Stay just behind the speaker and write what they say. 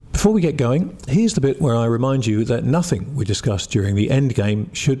Before we get going, here's the bit where I remind you that nothing we discuss during the end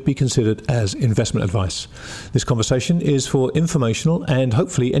game should be considered as investment advice. This conversation is for informational and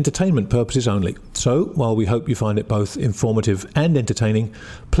hopefully entertainment purposes only. So, while we hope you find it both informative and entertaining,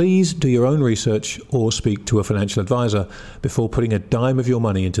 please do your own research or speak to a financial advisor before putting a dime of your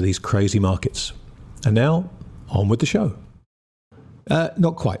money into these crazy markets. And now, on with the show.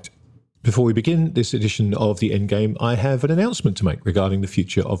 Not quite. Before we begin this edition of The Endgame, I have an announcement to make regarding the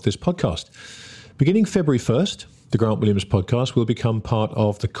future of this podcast. Beginning February 1st, the Grant Williams podcast will become part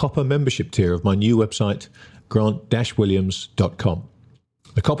of the Copper membership tier of my new website, grant-williams.com.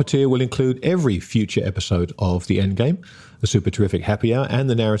 The Copper tier will include every future episode of The Endgame, the Super Terrific Happy Hour and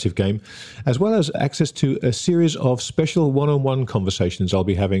the Narrative Game, as well as access to a series of special one-on-one conversations I'll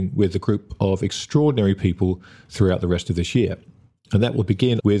be having with a group of extraordinary people throughout the rest of this year. And that will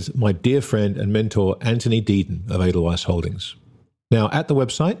begin with my dear friend and mentor, Anthony Deeden of Edelweiss Holdings. Now, at the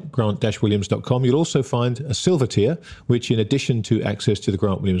website, grant-williams.com, you'll also find a silver tier, which in addition to access to the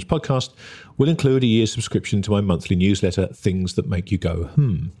Grant Williams podcast, will include a year's subscription to my monthly newsletter, Things That Make You Go,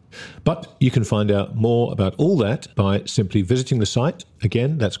 But you can find out more about all that by simply visiting the site.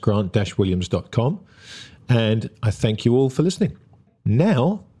 Again, that's grant-williams.com. And I thank you all for listening.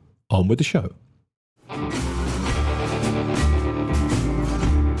 Now, on with the show.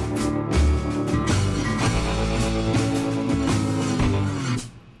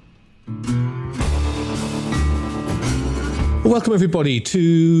 Welcome, everybody,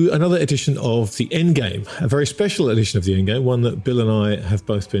 to another edition of The Endgame, a very special edition of The Endgame, one that Bill and I have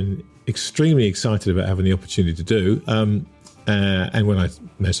both been extremely excited about having the opportunity to do. And when I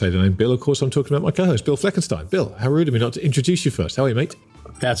may say the name Bill, of course, I'm talking about my co-host, Bill Fleckenstein. Bill, how rude of me not to introduce you first. How are you, mate?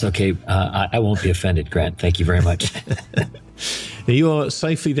 That's okay. I won't be offended, Grant. Thank you very much. Now, you are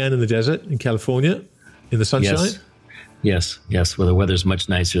safely down in the desert in California, in the sunshine? Yes. Well, the weather's much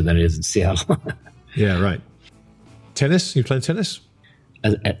nicer than it is in Seattle. Yeah, right. Tennis? You playing tennis?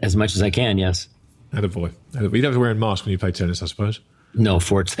 As much as I can, yes. Attaboy. You don't have to wear a mask when you play tennis, I suppose. No,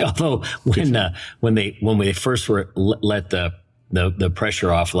 fortunately. Although when they first let the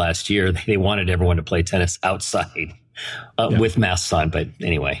pressure off last year, they wanted everyone to play tennis outside with masks on. But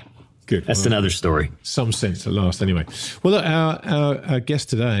anyway, good. That's another story. Some sense at last. Anyway, well, look, our guest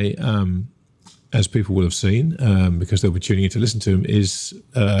today, as people will have seen, because they'll be tuning in to listen to him, is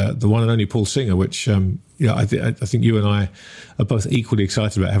the one and only Paul Singer, which I think you and I are both equally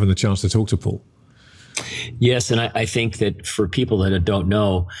excited about having the chance to talk to Paul. Yes, and I think that for people that don't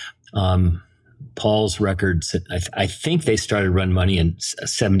know, Paul's records, I think they started Run Money in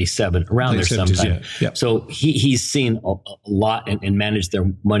 77, around there sometime. Yeah. So he's seen a lot and managed their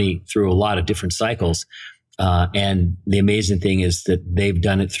money through a lot of different cycles. And the amazing thing is that they've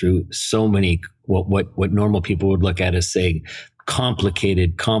done it through so many, what normal people would look at as saying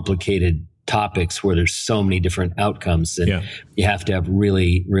complicated topics where there's so many different outcomes, and you have to have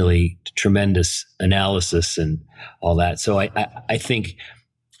really, really tremendous analysis and all that. So I think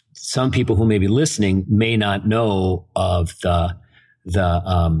some people who may be listening may not know of the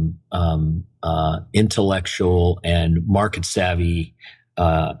intellectual and market savvy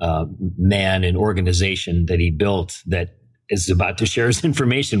man and organization that he built that is about to share his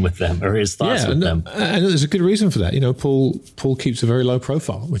information with them or his thoughts with them. And there's a good reason for that. Paul keeps a very low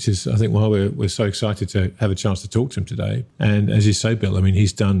profile, which is, I think, why we're so excited to have a chance to talk to him today. And as you say, Bill, I mean,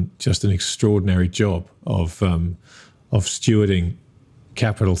 he's done just an extraordinary job of stewarding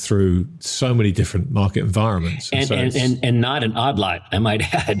capital through so many different market environments. And not an odd lot, I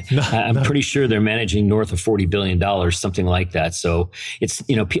might add. I'm pretty sure they're managing north of $40 billion, something like that. So it's,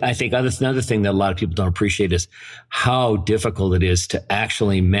 I think another thing that a lot of people don't appreciate is how difficult it is to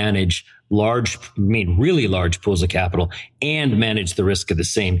actually manage really large pools of capital and manage the risk at the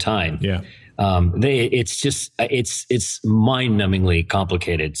same time. Yeah. It's mind-numbingly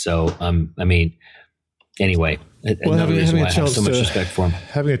complicated. So, anyway, another reason why I have so much respect for him.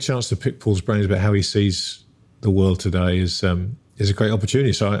 Having a chance to pick Paul's brains about how he sees the world today is a great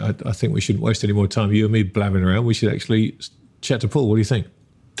opportunity. So I think we shouldn't waste any more time. You and me blabbing around. We should actually chat to Paul. What do you think?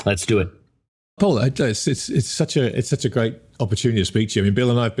 Let's do it. Paul, it's such a great opportunity to speak to you. I mean,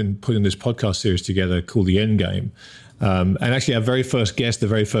 Bill and I have been putting this podcast series together called The Endgame. And actually our very first guest, the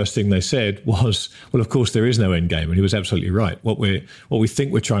very first thing they said was, well, of course there is no endgame. And he was absolutely right. What we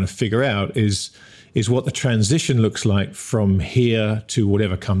think we're trying to figure out is what the transition looks like from here to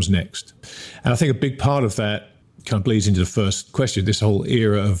whatever comes next. And I think a big part of that kind of bleeds into the first question, this whole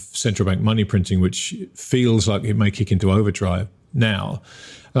era of central bank money printing, which feels like it may kick into overdrive now.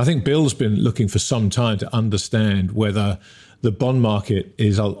 And I think Bill's been looking for some time to understand whether the bond market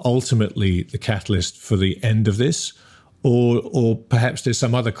is ultimately the catalyst for the end of this, or perhaps there's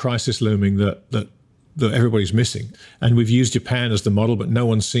some other crisis looming that everybody's missing. And we've used Japan as the model, but no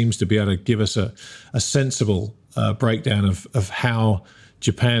one seems to be able to give us a sensible breakdown of how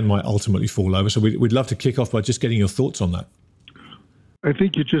Japan might ultimately fall over. So we'd love to kick off by just getting your thoughts on that. I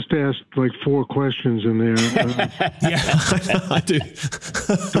think you just asked like 4 questions in there. Yeah, I do.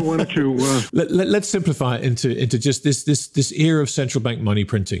 So why don't you... Let's simplify it into just this era of central bank money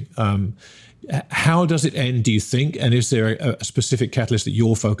printing. How does it end, do you think? And is there a specific catalyst that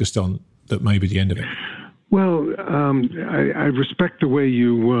you're focused on that may be the end of it? Well, I respect the way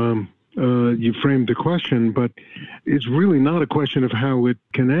you framed the question, but it's really not a question of how it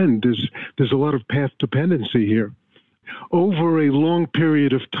can end. There's a lot of path dependency here. Over a long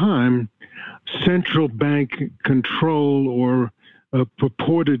period of time, central bank control or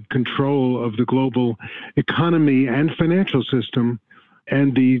purported control of the global economy and financial system,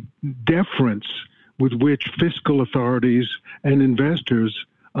 and the deference with which fiscal authorities and investors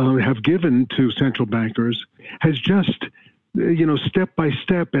have given to central bankers has just, step by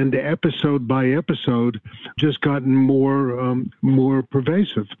step and episode by episode, just gotten more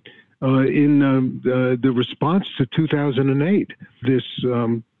pervasive. In the response to 2008, this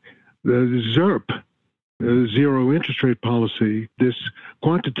the ZIRP, zero interest rate policy, this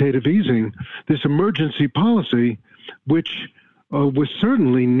quantitative easing, this emergency policy, which was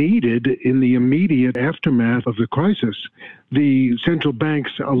certainly needed in the immediate aftermath of the crisis. The central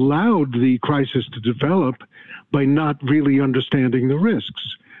banks allowed the crisis to develop by not really understanding the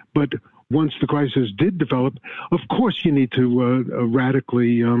risks. But once the crisis did develop, of course you need to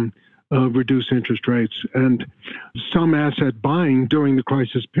radically reduce interest rates. And some asset buying during the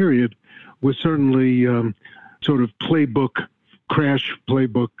crisis period was certainly sort of crash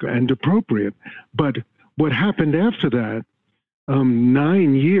playbook and appropriate. But what happened after that,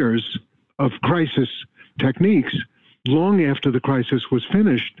 9 years of crisis techniques, long after the crisis was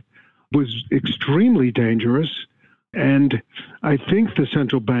finished, was extremely dangerous. And I think the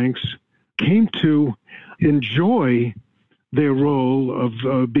central banks came to enjoy their role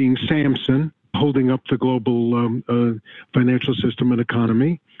of being Samson, holding up the global financial system and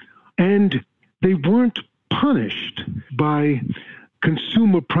economy. And they weren't punished by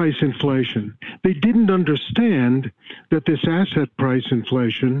consumer price inflation. They didn't understand that this asset price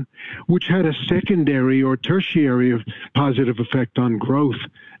inflation, which had a secondary or tertiary positive effect on growth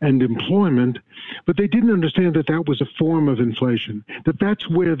and employment, but they didn't understand that that was a form of inflation, that's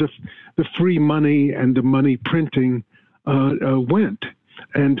where the free money and the money printing went.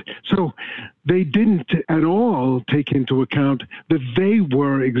 And so they didn't at all take into account that they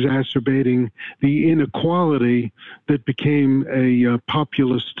were exacerbating the inequality that became a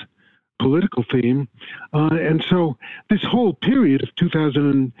populist political theme. And so this whole period of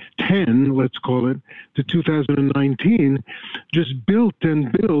 2010, let's call it, to 2019, just built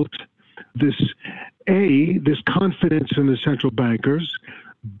and built this confidence in the central bankers,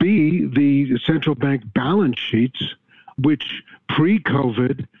 B, the central bank balance sheets, which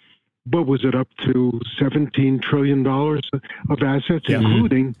pre-COVID, what was it, up to $17 trillion of assets,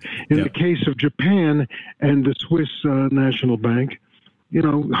 including, in the case of Japan and the Swiss National Bank,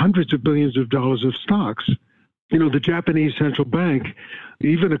 hundreds of billions of dollars of stocks. The Japanese central bank,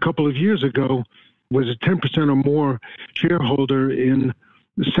 even a couple of years ago, was a 10% or more shareholder in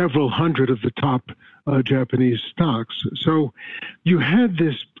several hundred of the top Japanese stocks. So you had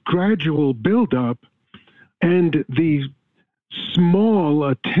this gradual buildup, and the small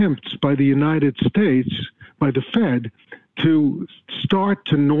attempts by the United States, by the Fed, to start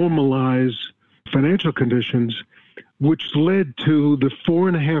to normalize financial conditions, which led to the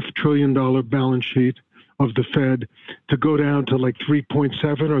 $4.5 trillion balance sheet of the Fed to go down to like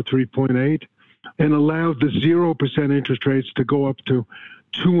 3.7 or 3.8, and allowed the 0% interest rates to go up to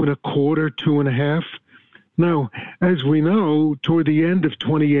 2.25, 2.5. Now, as we know, toward the end of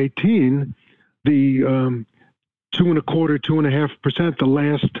 2018, the 2.25, 2.5%, the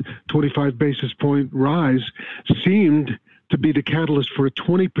last 25 basis point rise, seemed to be the catalyst for a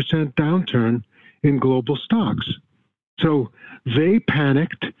 20% downturn in global stocks. So they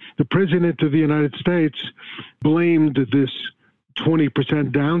panicked. The president of the United States blamed this 20%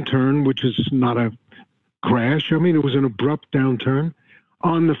 downturn, which is not a crash. I mean, it was an abrupt downturn,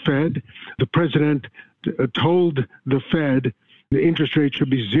 on the Fed. The president told the Fed the interest rate should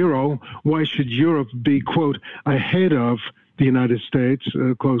be 0. Why should Europe be, quote, ahead of the United States,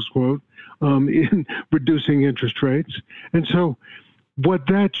 close quote, in reducing interest rates? And so what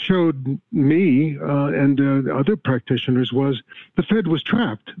that showed me and other practitioners was the Fed was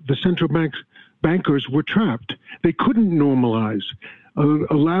trapped. The central bankers were trapped. They couldn't normalize.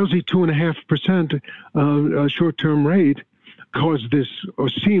 a lousy 2.5% short-term rate caused this, or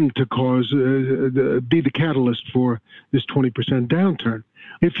seemed to cause, be the catalyst for this 20% downturn.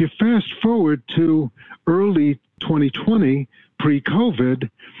 If you fast forward to early 2020, pre-COVID,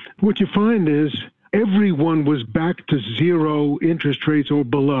 what you find is everyone was back to zero interest rates or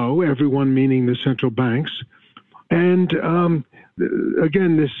below, everyone meaning the central banks. And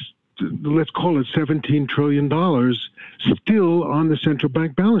again, this, let's call it $17 trillion, still on the central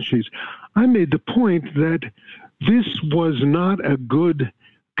bank balance sheets. I made the point that this was not a good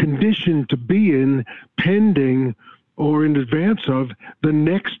condition to be in pending or in advance of the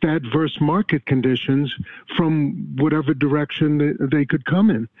next adverse market conditions from whatever direction they could come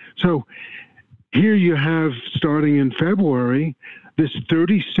in. So here you have, starting in February, this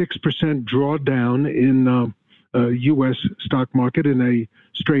 36% drawdown in U.S. stock market in a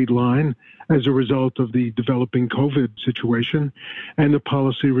straight line as a result of the developing COVID situation and the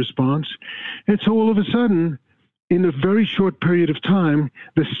policy response. And so all of a sudden, in a very short period of time,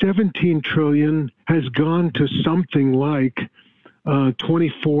 the 17 trillion has gone to something like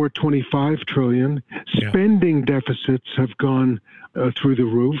 24, 25 trillion. Spending deficits have gone through the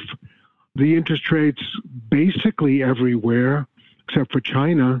roof. The interest rates basically everywhere, except for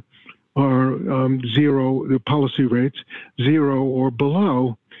China, are zero, the policy rates, zero or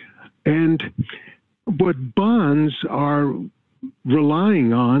below. And what bonds are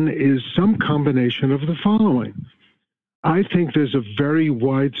relying on is some combination of the following. I think there's a very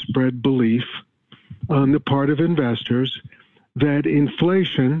widespread belief on the part of investors that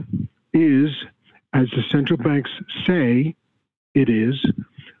inflation is, as the central banks say it is,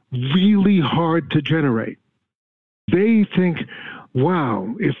 really hard to generate. They think,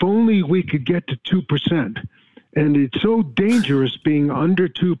 wow, if only we could get to 2%. And it's so dangerous being under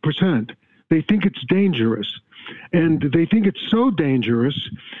 2%. They think it's dangerous. And they think it's so dangerous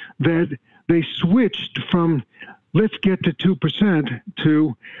that they switched from let's get to 2%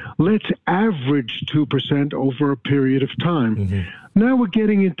 to let's average 2% over a period of time. Mm-hmm. Now we're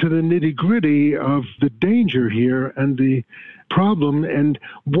getting into the nitty-gritty of the danger here and the problem and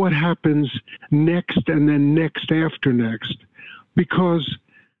what happens next and then next after next. Because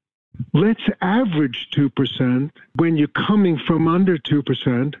let's average 2% when you're coming from under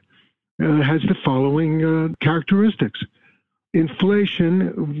 2% has the following characteristics.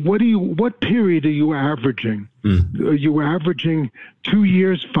 Inflation, what period are you averaging? Are you averaging 2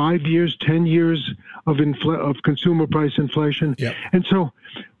 years, 5 years, 10 years of consumer price inflation? Yep. And so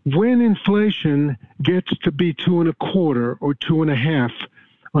when inflation gets to be 2.25 or 2.5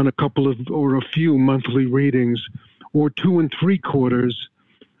 on a couple of or a few monthly readings, or 2.75,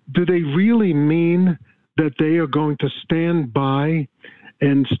 do they really mean that they are going to stand by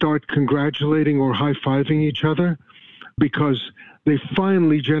and start congratulating or high-fiving each other because they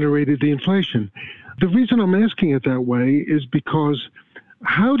finally generated the inflation? The reason I'm asking it that way is because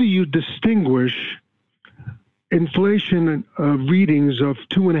how do you distinguish inflation readings of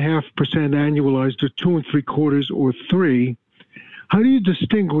 2.5% annualized or 2.75 or 3? How do you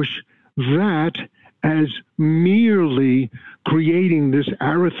distinguish that as merely creating this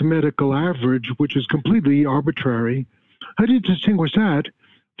arithmetical average, which is completely arbitrary? How do you distinguish that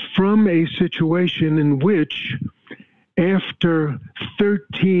from a situation in which, after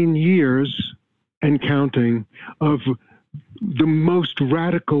 13 years and counting of the most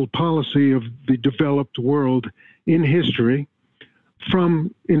radical policy of the developed world in history,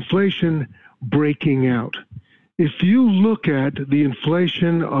 from inflation breaking out? If you look at the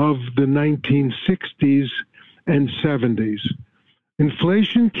inflation of the 1960s and 70s,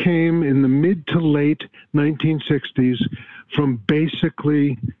 inflation came in the mid to late 1960s from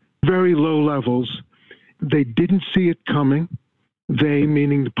basically very low levels. They didn't see it coming. They,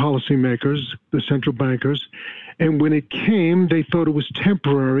 meaning the policymakers, the central bankers. And when it came, they thought it was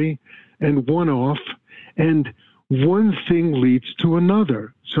temporary and one-off. And one thing leads to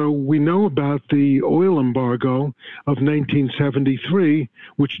another. So we know about the oil embargo of 1973,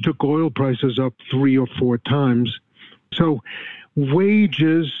 which took oil prices up 3 or 4 times. So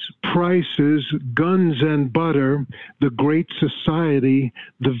wages, prices, guns and butter, the Great Society,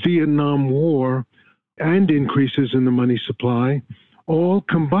 the Vietnam War, and increases in the money supply, all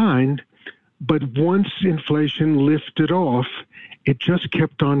combined. But once inflation lifted off, it just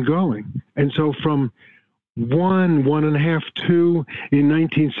kept on going. And so from 1.5, 2 in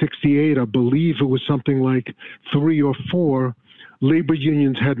 1968, I believe it was something like 3 or 4. Labor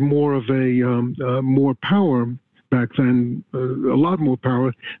unions had more of a more power back then, a lot more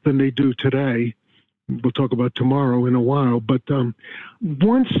power than they do today. We'll talk about tomorrow in a while. But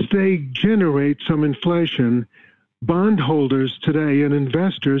once they generate some inflation, bondholders today and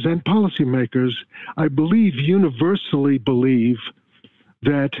investors and policymakers, I believe, universally believe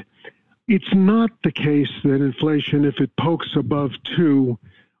that it's not the case that inflation, if it pokes above 2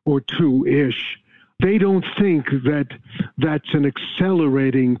 or 2-ish, they don't think that that's an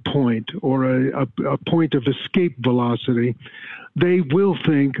accelerating point or a point of escape velocity. They will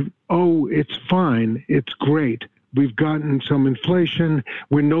think, oh, it's fine, it's great. We've gotten some inflation.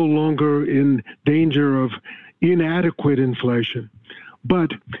 We're no longer in danger of inadequate inflation.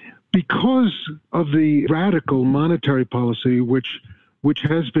 But because of the radical monetary policy, which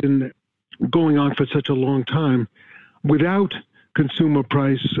has been going on for such a long time, without consumer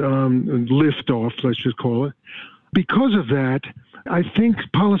price lift-off, let's just call it, because of that, I think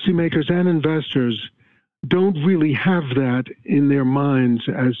policymakers and investors don't really have that in their minds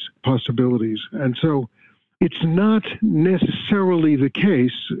as possibilities. And so it's not necessarily the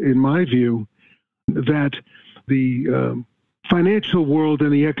case, in my view, that the financial world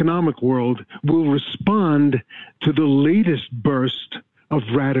and the economic world will respond to the latest burst of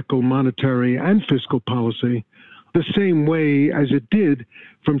radical monetary and fiscal policy the same way as it did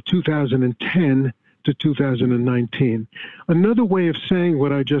from 2010 to 2019. Another way of saying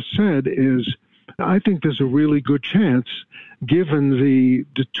what I just said is I think there's a really good chance, given the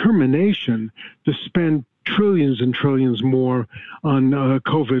determination to spend trillions and trillions more on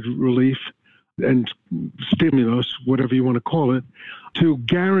COVID relief and stimulus, whatever you want to call it, to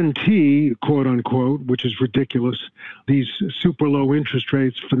guarantee, quote unquote, which is ridiculous, these super low interest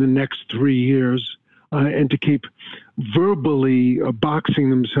rates for the next 3 years, and to keep verbally boxing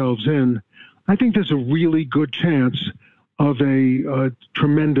themselves in. I think there's a really good chance of a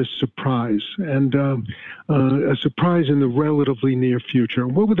tremendous surprise, and a surprise in the relatively near future.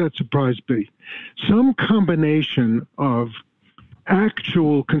 What would that surprise be? Some combination of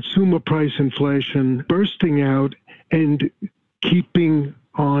actual consumer price inflation bursting out and keeping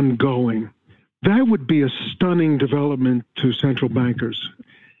on going. That would be a stunning development to central bankers.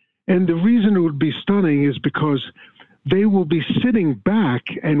 And the reason it would be stunning is because they will be sitting back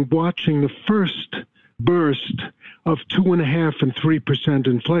and watching the first burst of 2.5% and 3%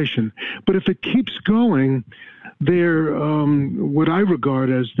 inflation. But if it keeps going, their what I regard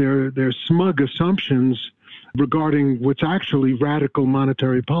as their smug assumptions regarding what's actually radical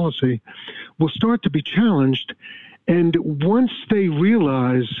monetary policy will start to be challenged. And once they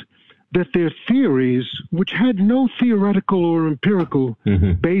realize that their theories, which had no theoretical or empirical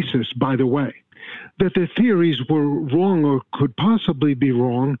basis, by the way, that their theories were wrong or could possibly be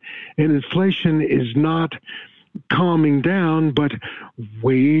wrong, and inflation is not calming down, but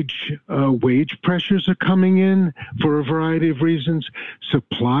wage pressures are coming in for a variety of reasons.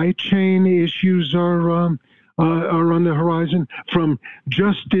 Supply chain issues are on the horizon. From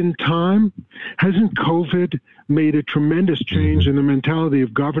just in time, hasn't COVID made a tremendous change in the mentality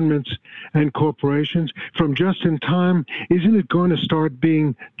of governments and corporations? From just in time, isn't it going to start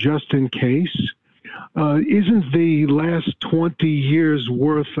being just in case? Isn't the last 20 years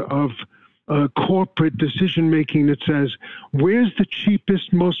worth of corporate decision-making that says, where's the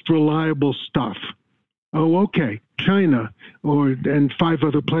cheapest, most reliable stuff? Oh, okay, China and 5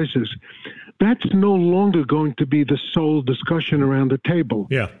 other places. That's no longer going to be the sole discussion around the table.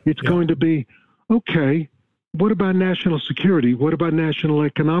 It's going to be, okay, what about national security? What about national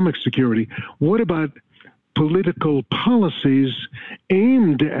economic security? What about political policies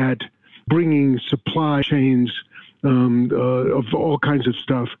aimed at bringing supply chains of all kinds of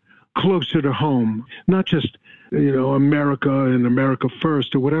stuff closer to home? Not just, America and America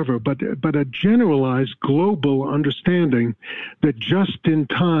first or whatever, but a generalized global understanding that just in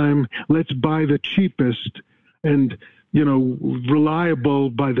time, let's buy the cheapest and, reliable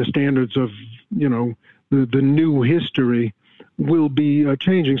by the standards of, the new history will be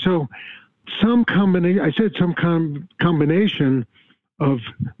changing. So some combination of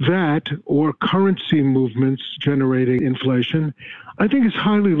that or currency movements generating inflation, I think is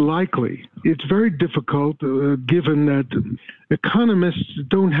highly likely. It's very difficult given that economists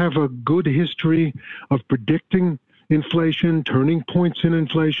don't have a good history of predicting inflation, turning points in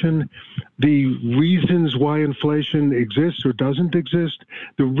inflation, the reasons why inflation exists or doesn't exist,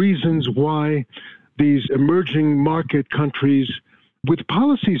 the reasons why these emerging market countries with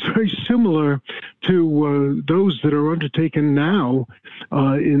policies very similar to those that are undertaken now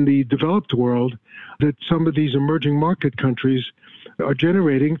in the developed world, that some of these emerging market countries are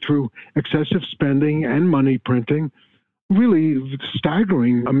generating through excessive spending and money printing, really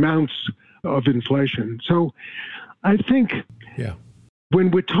staggering amounts of inflation. So I think when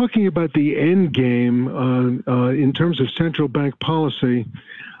we're talking about the end game in terms of central bank policy,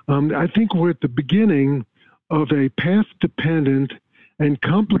 I think we're at the beginning of a path-dependent and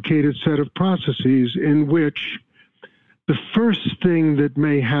complicated set of processes in which the first thing that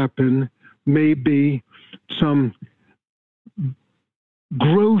may happen may be some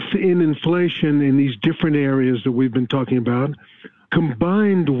growth in inflation in these different areas that we've been talking about,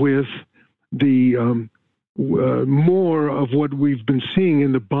 combined with the more of what we've been seeing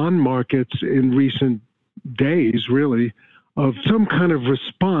in the bond markets in recent days, really, of some kind of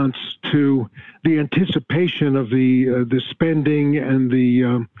response to the anticipation of the spending and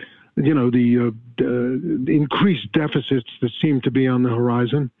the increased deficits that seem to be on the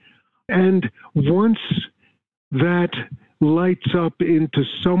horizon. And once that lights up into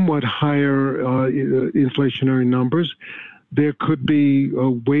somewhat higher inflationary numbers, there could be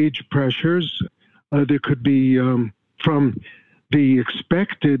wage pressures. There could be from the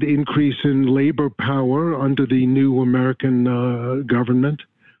expected increase in labor power under the new American government.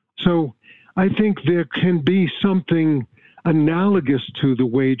 So I think there can be something analogous to the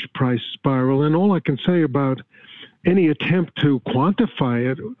wage price spiral. And all I can say about any attempt to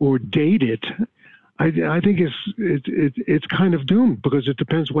quantify it or date it, I think it's kind of doomed, because it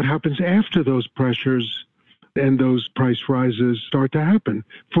depends what happens after those pressures and those price rises start to happen.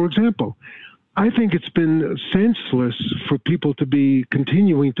 For example, I think it's been senseless for people to be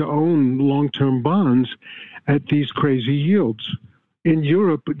continuing to own long-term bonds at these crazy yields. In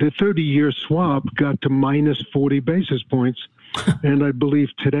Europe, the 30-year swap got to minus 40 basis points, and I believe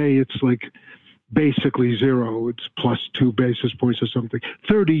today it's like basically zero. It's plus 2 basis points or something.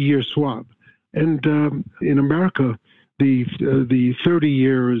 30-year swap. And in America, the 30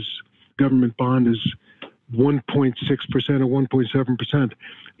 years government bond is 1.6% or 1.7%.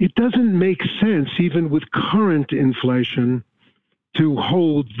 It doesn't make sense, even with current inflation, to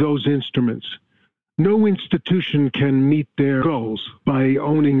hold those instruments. No institution can meet their goals by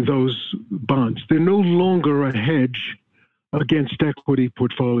owning those bonds. They're no longer a hedge against equity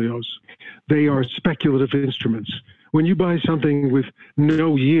portfolios. They are speculative instruments. When you buy something with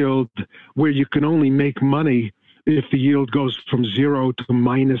no yield, where you can only make money if the yield goes from 0 to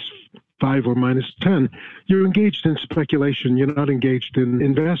minus 5 or minus 10, you're engaged in speculation. You're not engaged in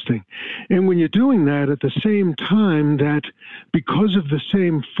investing. And when you're doing that at the same time that, because of the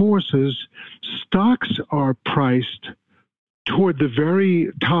same forces, stocks are priced toward the very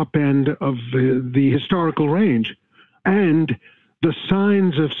top end of the historical range, and the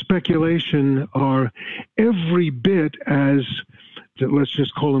signs of speculation are every bit as, let's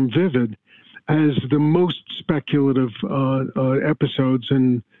just call them vivid, as the most speculative episodes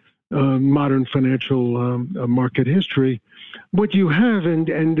in modern financial market history. What you have,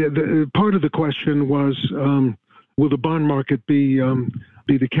 and part of the question was, will the bond market be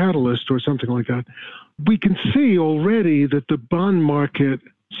the catalyst or something like that? We can see already that the bond market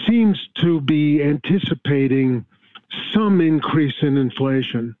seems to be anticipating some increase in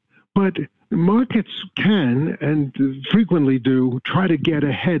inflation, but markets can, and frequently do, try to get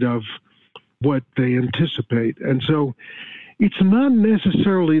ahead of what they anticipate. And so it's not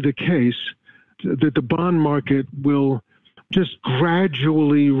necessarily the case that the bond market will just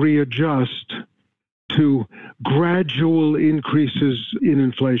gradually readjust to gradual increases in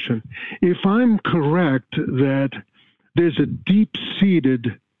inflation. If I'm correct that there's a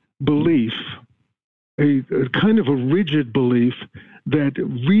deep-seated belief, a kind of a rigid belief, that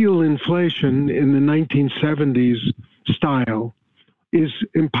real inflation in the 1970s style is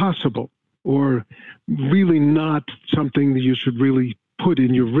impossible, or really not something that you should really put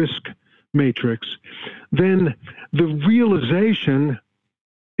in your risk matrix, then the realization,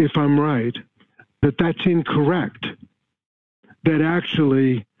 if I'm right, that that's incorrect, that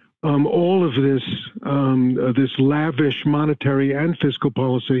actually all of this lavish monetary and fiscal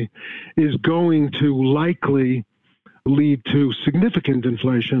policy is going to likely lead to significant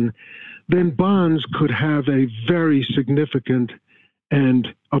inflation, then bonds could have a very significant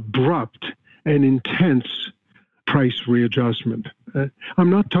and abrupt and intense price readjustment. I'm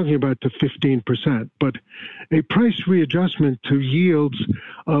not talking about the 15%, but a price readjustment to yields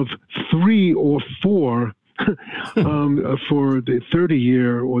of 3 or 4 for the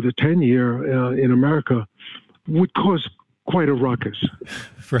 30-year or the 10-year in America would cause quite a ruckus.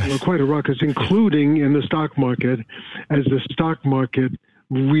 Right. Quite a ruckus, including in the stock market, as the stock market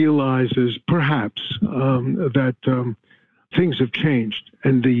realizes perhaps that things have changed,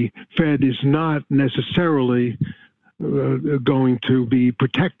 and the Fed is not necessarily going to be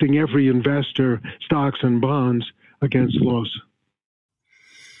protecting every investor, stocks and bonds, against loss.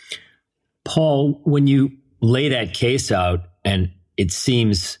 Paul, when you lay that case out, and it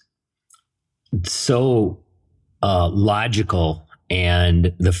seems so logical,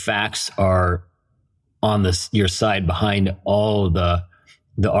 and the facts are on your side behind all the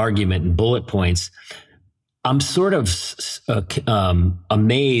argument and bullet points. I'm sort of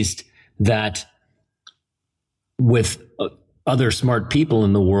amazed that with other smart people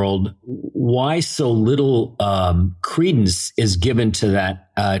in the world, why so little credence is given to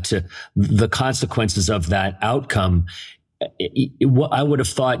that, to the consequences of that outcome. I would have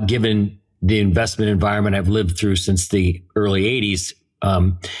thought, given the investment environment I've lived through since the early 80s,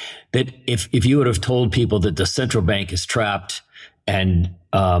 that if you would have told people that the central bank is trapped and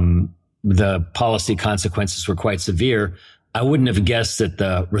the policy consequences were quite severe, I wouldn't have guessed that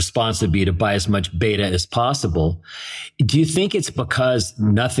the response would be to buy as much beta as possible. Do you think it's because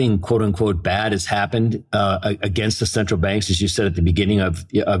nothing, quote unquote, bad has happened against the central banks, as you said at the beginning of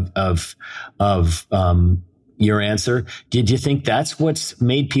your answer? Did you think that's what's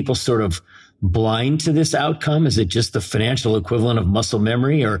made people sort of blind to this outcome? Is it just the financial equivalent of muscle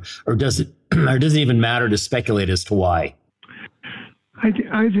memory, or does it even matter to speculate as to why? I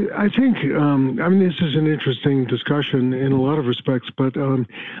think, this is an interesting discussion in a lot of respects, but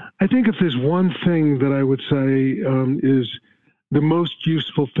I think if there's one thing that I would say is the most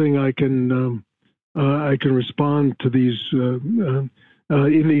useful thing I can respond to these in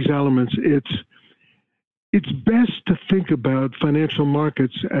these elements, it's best to think about financial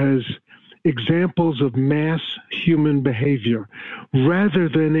markets as examples of mass human behavior rather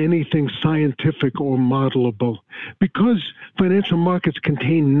than anything scientific or modelable. Because financial markets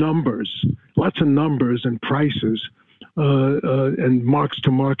contain numbers, lots of numbers and prices, and marks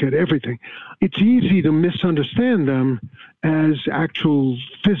to market, everything. It's easy to misunderstand them as actual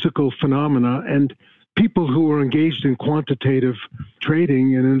physical phenomena, and people who are engaged in quantitative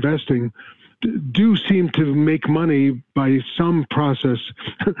trading and investing do seem to make money by some process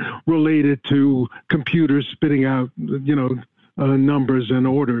related to computers spitting out, numbers and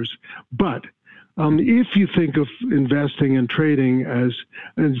orders. But if you think of investing and trading as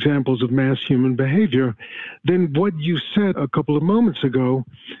examples of mass human behavior, then what you said a couple of moments ago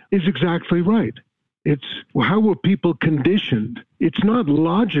is exactly right. It's how were people conditioned? It's not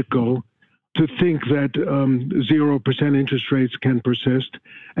logical to think that 0% interest rates can persist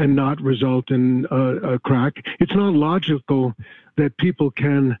and not result in a crack. It's not logical that people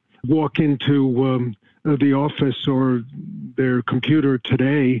can walk into the office or their computer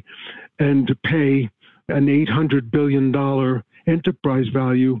today and pay an $800 billion enterprise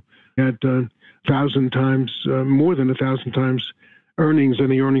value at 1,000 times, more than 1,000 times earnings, and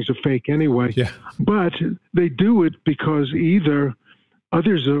the earnings are fake anyway. Yeah. But they do it because either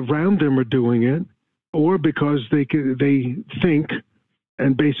others around them are doing it, or because they think,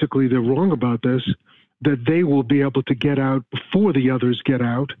 and basically they're wrong about this, that they will be able to get out before the others get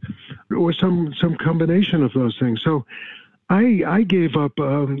out, or some combination of those things. So I gave up.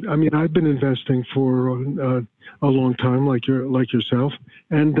 I've been investing for a long time, like yourself,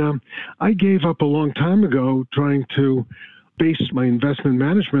 and I gave up a long time ago trying to base my investment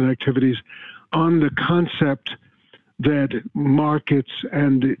management activities on the concept that markets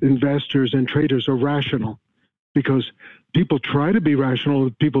and investors and traders are rational, because people try to be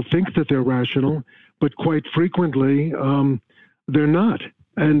rational. People think that they're rational, but quite frequently they're not.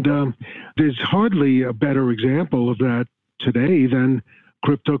 And there's hardly a better example of that today than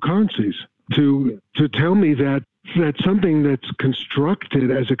cryptocurrencies. To tell me that something that's constructed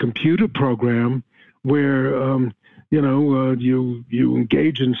as a computer program where you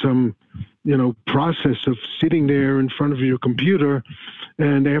engage in some process of sitting there in front of your computer,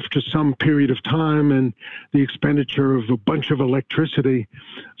 and after some period of time and the expenditure of a bunch of electricity,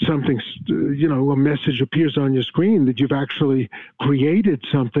 a message appears on your screen that you've actually created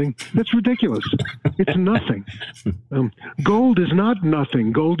something. That's ridiculous. It's nothing. Gold is not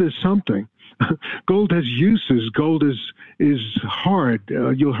nothing. Gold is something. Gold has uses. Gold is hard.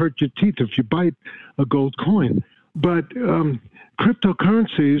 You'll hurt your teeth if you bite a gold coin. But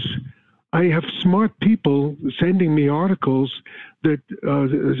cryptocurrencies, I have smart people sending me articles that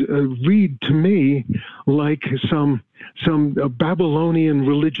read to me like some Babylonian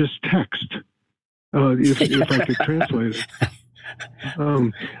religious text, if I could translate it.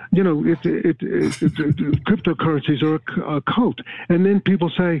 Cryptocurrencies are a cult. And then people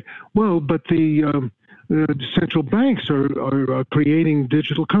say, well, but the central banks are creating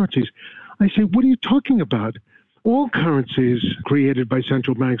digital currencies. I say, what are you talking about? All currencies created by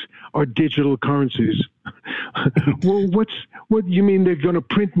central banks are digital currencies. Well, what you mean they're going to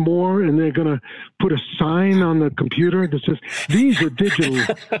print more and they're going to put a sign on the computer that says, these are digital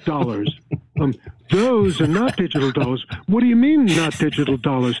dollars. Those are not digital dollars. What do you mean not digital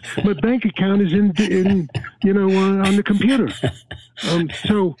dollars? My bank account is in on the computer.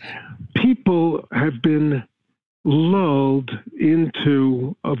 So people have been lulled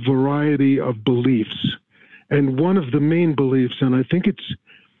into a variety of beliefs. And one of the main beliefs, and I think it's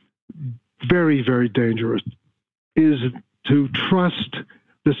very, very dangerous, is to trust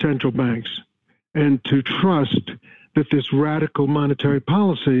the central banks and to trust that this radical monetary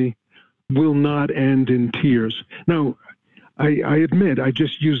policy will not end in tears. Now, I admit I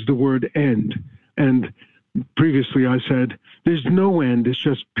just used the word end. And previously I said there's no end. It's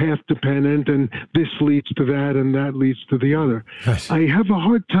just path dependent, and this leads to that and that leads to the other. Right. I have a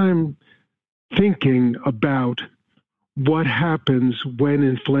hard time thinking about what happens when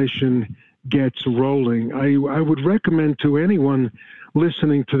inflation gets rolling. I would recommend to anyone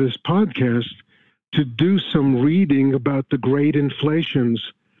listening to this podcast to do some reading about the great inflations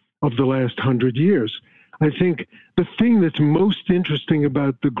of the last 100 years. I think the thing that's most interesting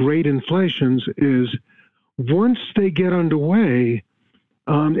about the great inflations is once they get underway,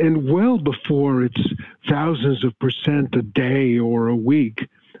 and well before it's thousands of percent a day or a week,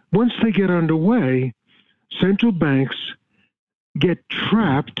 once they get underway, central banks get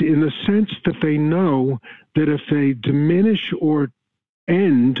trapped in the sense that they know that if they diminish or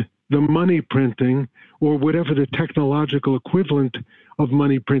end the money printing or whatever the technological equivalent of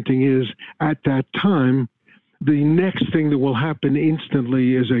money printing is at that time, the next thing that will happen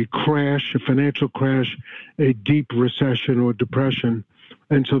instantly is a crash, a financial crash, a deep recession or depression.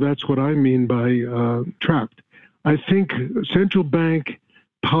 And so that's what I mean by trapped. I think central bank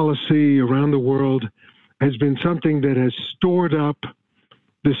policy around the world has been something that has stored up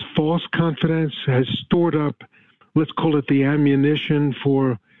this false confidence, has stored up, let's call it the ammunition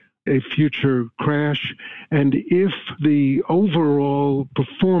for a future crash. And if the overall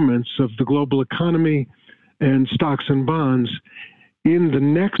performance of the global economy and stocks and bonds in the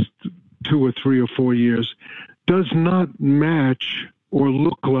next 2 or 3 or 4 years does not match or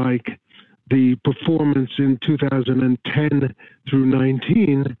look like the performance in 2010 through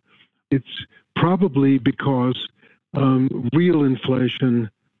 19, it's probably because real inflation,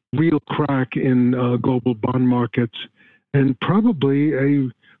 real crack in global bond markets, and probably a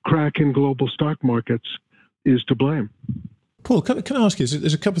crack in global stock markets is to blame. Paul, can I ask you,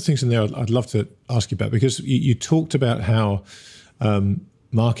 there's a couple of things in there I'd love to ask you about, because you talked about how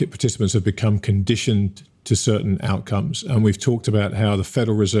market participants have become conditioned to certain outcomes. And we've talked about how the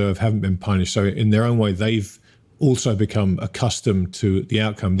Federal Reserve haven't been punished. So in their own way, they've also become accustomed to the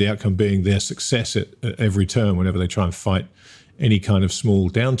outcome being their success at every turn whenever they try and fight any kind of small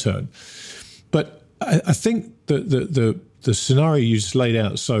downturn. But I think the scenario you just laid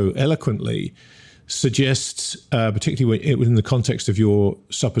out so eloquently suggests, particularly within the context of your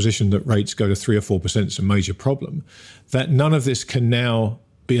supposition that rates go to 3 or 4% is a major problem, that none of this can now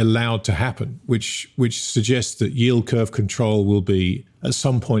be allowed to happen, which suggests that yield curve control will be at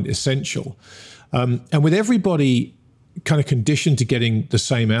some point essential. And with everybody kind of conditioned to getting the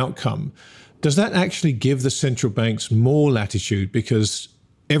same outcome, does that actually give the central banks more latitude? Because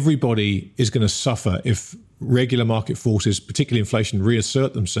everybody is going to suffer if regular market forces, particularly inflation,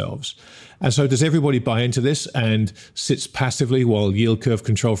 reassert themselves. And so does everybody buy into this and sits passively while yield curve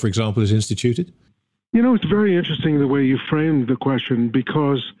control, for example, is instituted? You know, it's very interesting the way you framed the question,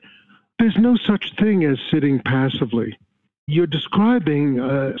 because there's no such thing as sitting passively. You're describing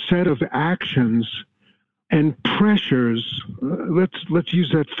a set of actions and pressures. Let's use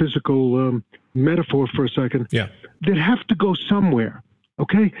that physical metaphor for a second. Yeah. That have to go somewhere.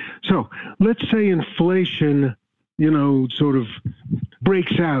 Okay, so let's say inflation, sort of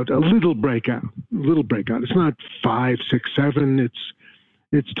breaks out, a little breakout. It's not 5, 6, 7.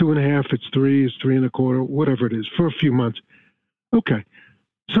 It's 2.5. It's 3. It's 3.25. Whatever it is for a few months. Okay,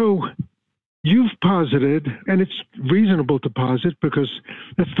 so you've posited, and it's reasonable to posit because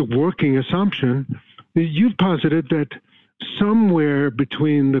that's the working assumption. You've posited that somewhere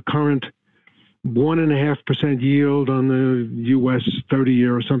between the current 1.5% yield on the U.S.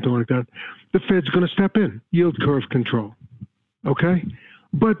 30-year or something like that, the Fed's going to step in, yield curve control. Okay?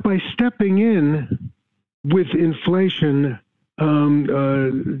 But by stepping in with inflation, at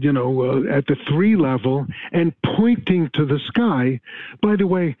the 3 level and pointing to the sky, by the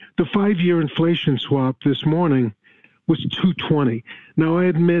way, the 5-year inflation swap this morning was 220. Now, I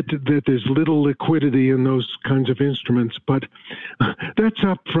admit that there's little liquidity in those kinds of instruments, but that's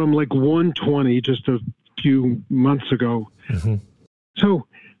up from like 120 just a few months ago. Mm-hmm. So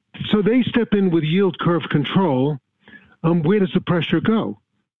they step in with yield curve control. Where does the pressure go?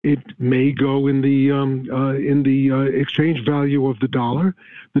 It may go in the exchange value of the dollar.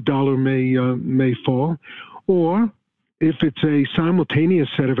 The dollar may fall, or if it's a simultaneous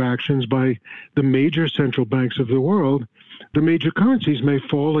set of actions by the major central banks of the world, the major currencies may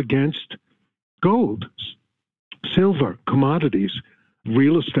fall against gold, silver, commodities,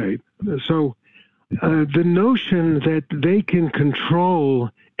 real estate. So the notion that they can control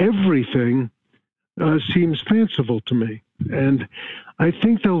everything seems fanciful to me. And I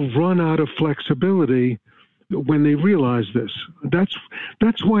think they'll run out of flexibility when they realize this. That's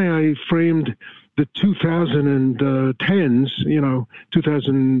why I framed the 2010s,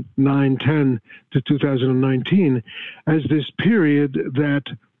 2009, 10 to 2019, as this period that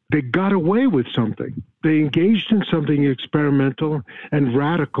they got away with something. They engaged in something experimental and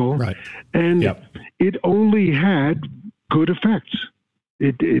radical, right. And it only had good effects.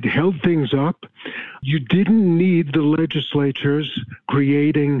 It held things up. You didn't need the legislatures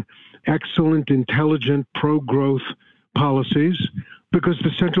creating excellent, intelligent, pro-growth policies because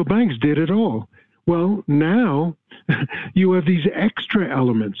the central banks did it all. Well, now you have these extra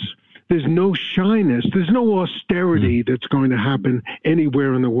elements. There's no shyness. There's no austerity that's going to happen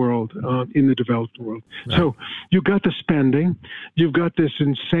anywhere in the world, in the developed world. Right. So you've got the spending. You've got this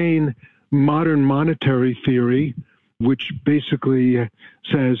insane modern monetary theory, which basically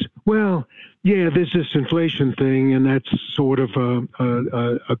says, well, yeah, there's this inflation thing, and that's sort of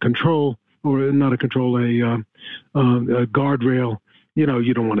a control, or not a control, a guardrail. You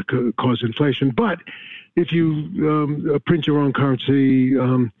don't want to cause inflation. But if you print your own currency,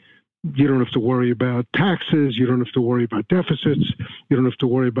 you don't have to worry about taxes. You don't have to worry about deficits. You don't have to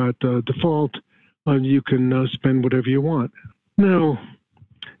worry about default. You can spend whatever you want. Now,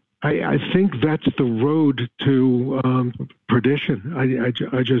 I think that's the road to perdition. I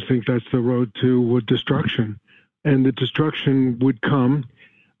just think that's the road to destruction. And the destruction would come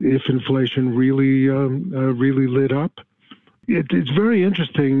if inflation really lit up. It's very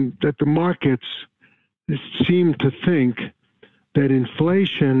interesting that the markets seem to think that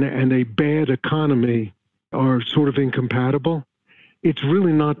inflation and a bad economy are sort of incompatible. It's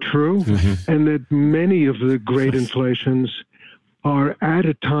really not true. Mm-hmm. And that many of the great inflations are at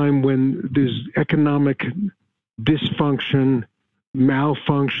a time when there's economic dysfunction,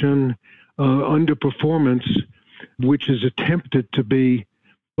 malfunction, underperformance, which is attempted to be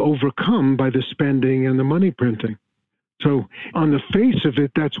overcome by the spending and the money printing. So on the face of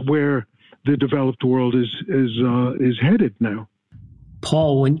it, that's where the developed world is headed now.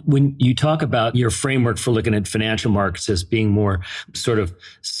 Paul, when you talk about your framework for looking at financial markets as being more sort of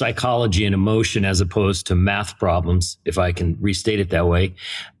psychology and emotion as opposed to math problems, if I can restate it that way,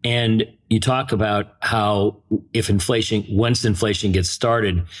 and you talk about how once inflation gets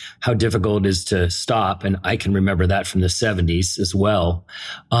started, how difficult it is to stop. And I can remember that from the 70s as well.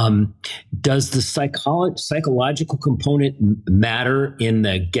 Does the psychological component matter in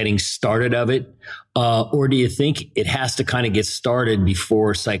the getting started of it? Or do you think it has to kind of get started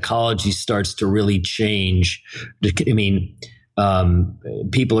before psychology starts to really change? I mean,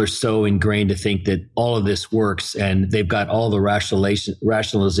 people are so ingrained to think that all of this works, and they've got all the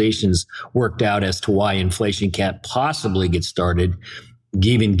rationalizations worked out as to why inflation can't possibly get started,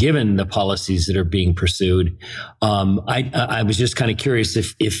 even given the policies that are being pursued. I was just kind of curious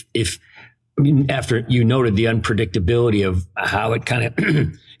if after you noted the unpredictability of how it kind of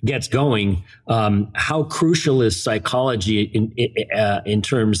gets going, how crucial is psychology in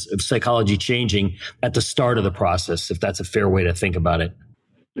terms of psychology changing at the start of the process, if that's a fair way to think about it?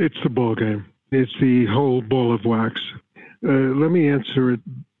 It's the ball game. It's the whole ball of wax. Let me answer it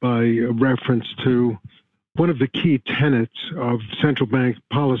by a reference to one of the key tenets of central bank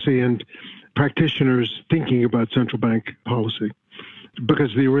policy and practitioners thinking about central bank policy,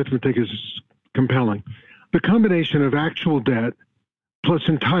 because the arithmetic is compelling. The combination of actual debt plus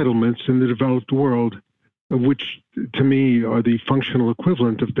entitlements in the developed world, which to me are the functional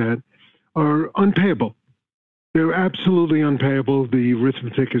equivalent of debt, are unpayable. They're absolutely unpayable. The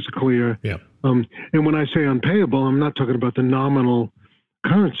arithmetic is clear. Yeah. And when I say unpayable, I'm not talking about the nominal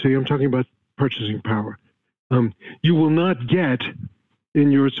currency. I'm talking about purchasing power. You will not get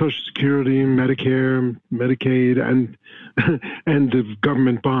in your Social Security, Medicare, Medicaid, and the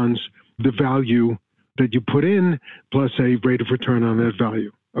government bonds the value that you put in plus a rate of return on that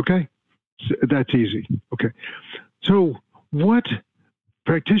value. Okay? So that's easy. Okay. So what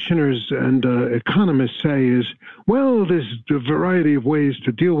practitioners and economists say is, well, there's a variety of ways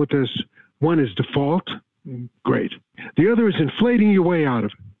to deal with this. One is default. Great. The other is inflating your way out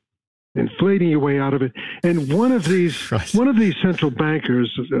of it. And one of these central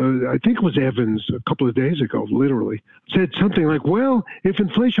bankers, I think it was Evans a couple of days ago, literally, said something like, well, if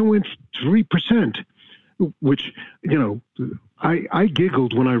inflation went 3%, which, I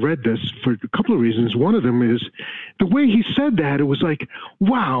giggled when I read this for a couple of reasons. One of them is the way he said that. It was like,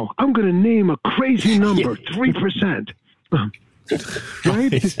 wow, I'm going to name a crazy number, 3%.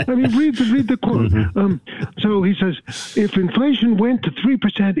 Right? I mean, read the quote. So he says, if inflation went to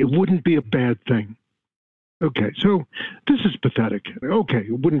 3%, it wouldn't be a bad thing. Okay, so this is pathetic. Okay,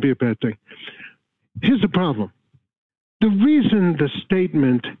 it wouldn't be a bad thing. Here's the problem. The reason the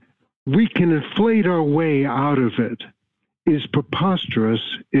statement, we can inflate our way out of it, is preposterous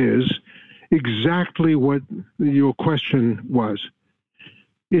is exactly what your question was.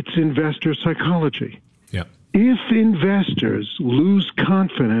 It's investor psychology. Yeah. If investors lose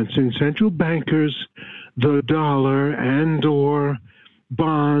confidence in central bankers, the dollar, and or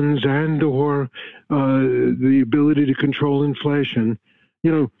bonds, and or the ability to control inflation,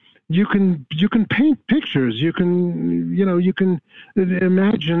 you can paint pictures. You can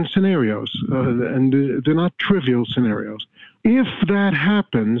imagine scenarios, and they're not trivial scenarios. If that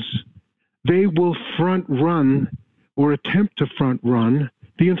happens, they will front run or attempt to front run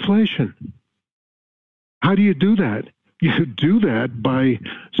the inflation. How do you do that? You do that by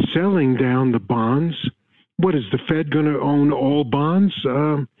selling down the bonds. What is the Fed going to own all bonds?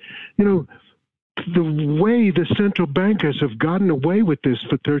 The way the central bankers have gotten away with this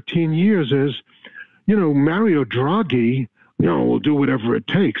for 13 years is, Mario Draghi, will do whatever it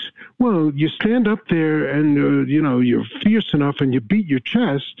takes. Well, you stand up there and, you're fierce enough and you beat your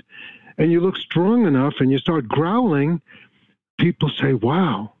chest and you look strong enough and you start growling, people say,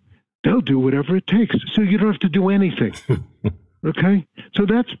 wow, they'll do whatever it takes. So you don't have to do anything. Okay? So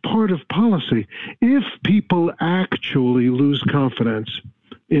that's part of policy. If people actually lose confidence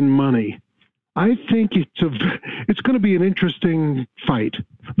in money, I think it's going to be an interesting fight.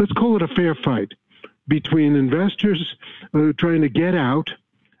 Let's call it a fair fight between investors trying to get out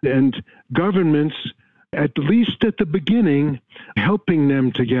and governments, at least at the beginning, helping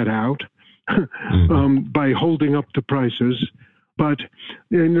them to get out by holding up the prices. But,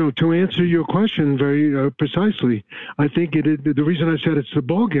 to answer your question very precisely, I think the reason I said it's the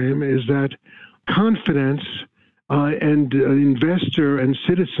ball game is that confidence and investor and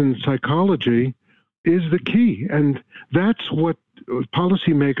citizen psychology is the key. And that's what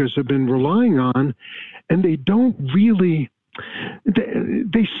policymakers have been relying on. And they don't really,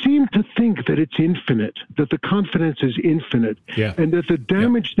 they seem to think that it's infinite, that the confidence is infinite, and that the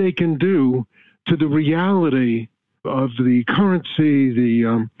damage they can do to the reality of the currency,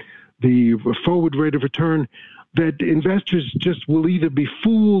 the forward rate of return, that investors just will either be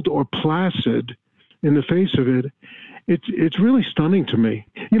fooled or placid in the face of it. It's really stunning to me.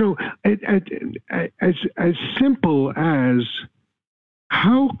 As simple as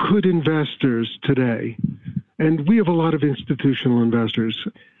how could investors today, and we have a lot of institutional investors,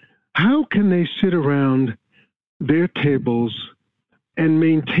 how can they sit around their tables and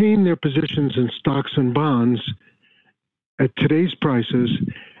maintain their positions in stocks and bonds at today's prices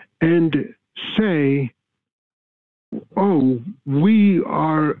and say, oh, we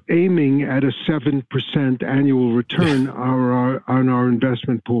are aiming at a 7% annual return on our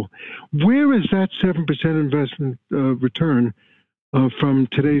investment pool. Where is that 7% investment return from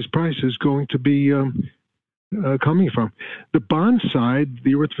today's prices going to be coming from? The bond side,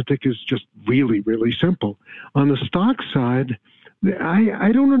 the arithmetic is just really, really simple. On the stock side,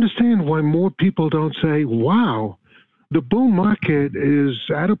 I don't understand why more people don't say, wow, the bull market is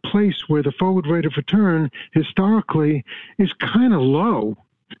at a place where the forward rate of return historically is kind of low.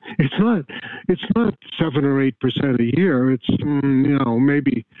 It's not 7 or 8% a year. It's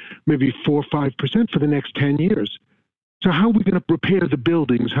maybe 4 or 5% for the next 10 years. So how are we going to repair the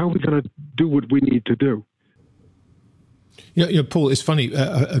buildings? How are we going to do what we need to do? Paul, it's funny.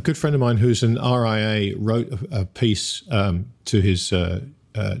 A good friend of mine who's an RIA wrote a piece to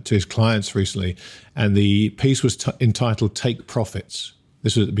his clients recently, and the piece was entitled "Take Profits."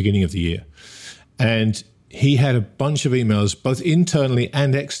 This was at the beginning of the year, and he had a bunch of emails, both internally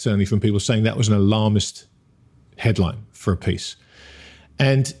and externally, from people saying that was an alarmist headline for a piece,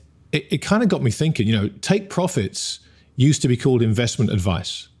 and it kind of got me thinking. Take profits used to be called investment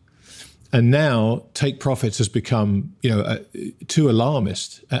advice. And now take profits has become, too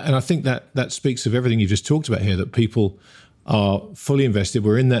alarmist. And I think that speaks of everything you just talked about here, that people are fully invested.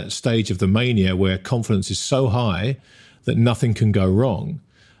 We're in that stage of the mania where confidence is so high that nothing can go wrong.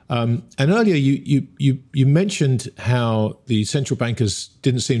 And earlier you mentioned how the central bankers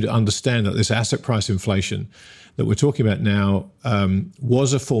didn't seem to understand that this asset price inflation that we're talking about now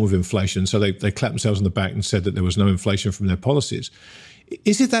was a form of inflation. So they clapped themselves on the back and said that there was no inflation from their policies.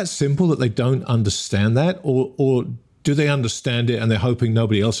 Is it that simple that they don't understand that, or do they understand it and they're hoping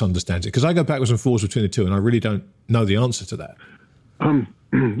nobody else understands it? Because I go backwards and forwards between the two, and I really don't know the answer to that. I'm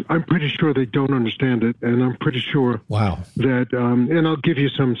pretty sure they don't understand it, and I'm pretty sure that, and I'll give you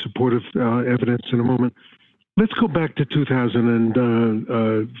some supportive evidence in a moment. Let's go back to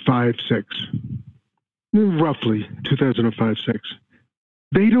 2005-06, roughly 2005-06.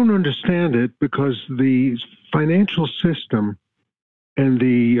 They don't understand it because the financial system and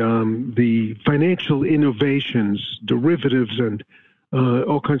the financial innovations, derivatives, and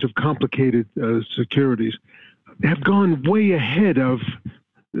all kinds of complicated securities have gone way ahead of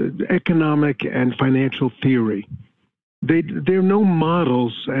economic and financial theory. There are no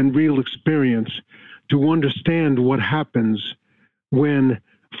models and real experience to understand what happens when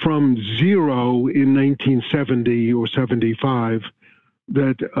from zero in 1970 or 75,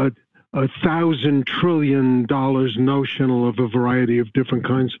 that $1,000 trillion notional of a variety of different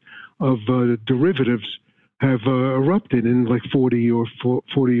kinds of derivatives have erupted in like 40 or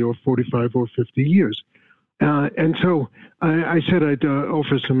 45 or 50 years. And so I said I'd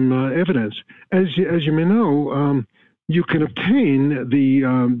offer some evidence. As you may know, you can obtain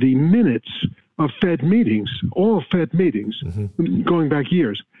the minutes of Fed meetings, all Fed meetings, going back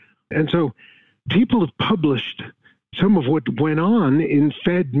years. And so people have published some of what went on in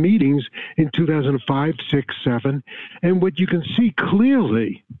Fed meetings in 2005, 6, 7, and what you can see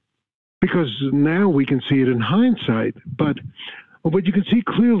clearly, because now we can see it in hindsight, but what you can see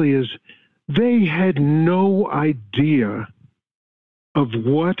clearly is they had no idea of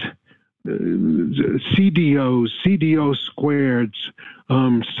what CDOs, CDO squareds,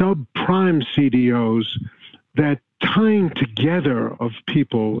 subprime CDOs, that tying together of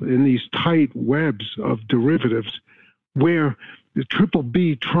people in these tight webs of derivatives, where the triple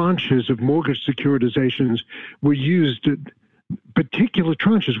B tranches of mortgage securitizations were used, particular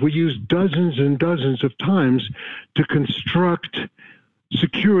tranches were used dozens and dozens of times to construct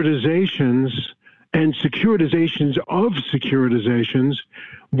securitizations and securitizations of securitizations,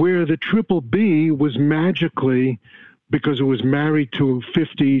 where the triple B was magically, because it was married to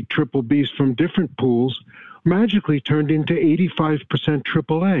 50 triple Bs from different pools, magically turned into 85%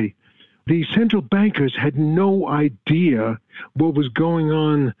 triple A. The central bankers had no idea what was going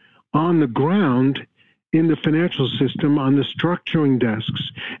on the ground in the financial system, on the structuring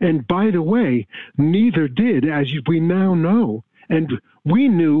desks. And by the way, neither did, as we now know, and we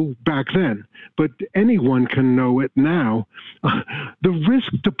knew back then, but anyone can know it now, the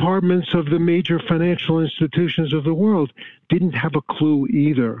risk departments of the major financial institutions of the world didn't have a clue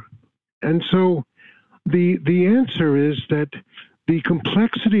either. And so the answer is that the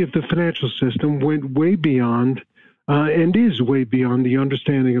complexity of the financial system went way beyond and is way beyond the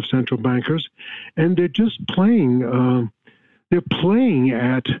understanding of central bankers, and they're just playing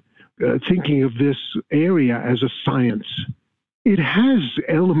at thinking of this area as a science. It has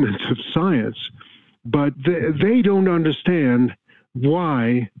elements of science, but they don't understand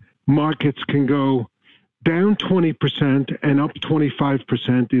why markets can go down 20% and up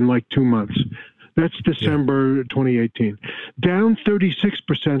 25% in like 2 months. That's December 2018. Down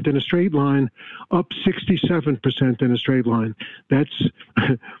 36% in a straight line, up 67% in a straight line. That's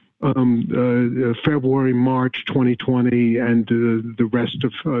February, March 2020, and the rest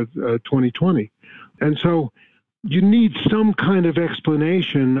of 2020. And so you need some kind of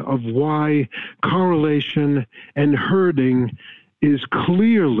explanation of why correlation and herding is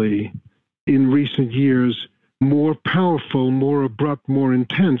clearly, in recent years, more powerful, more abrupt, more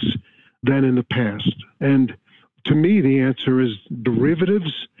intense than in the past. And to me, the answer is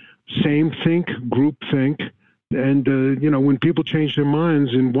derivatives, same think, group think. And, when people change their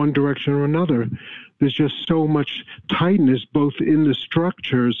minds in one direction or another, there's just so much tightness, both in the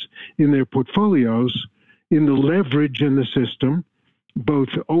structures in their portfolios, in the leverage in the system, both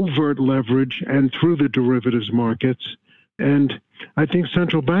overt leverage and through the derivatives markets. And I think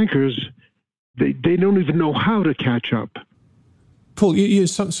central bankers, they don't even know how to catch up. Paul,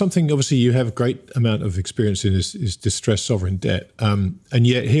 something obviously you have a great amount of experience in is distressed sovereign debt. And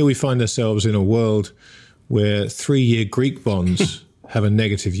yet here we find ourselves in a world where 3-year Greek bonds have a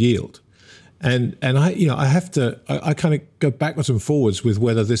negative yield. And I kind of go backwards and forwards with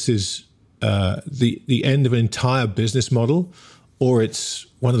whether this is the end of an entire business model, or it's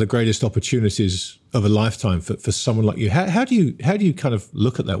one of the greatest opportunities of a lifetime for someone like you. How do you kind of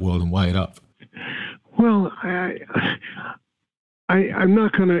look at that world and weigh it up? Well, I'm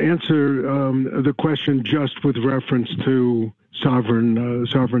not going to answer the question just with reference to sovereign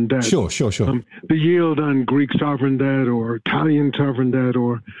debt. Sure. The yield on Greek sovereign debt or Italian sovereign debt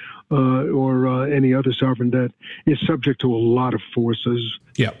or any other sovereign debt is subject to a lot of forces.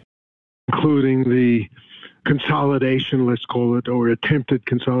 Yeah. Including the consolidation, let's call it, or attempted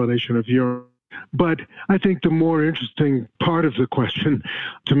consolidation of euro. But I think the more interesting part of the question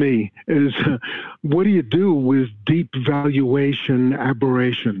to me is what do you do with deep valuation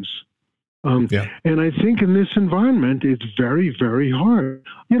aberrations? And I think in this environment, it's very, very hard.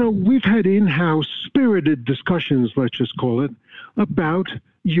 We've had in-house spirited discussions, let's just call it, about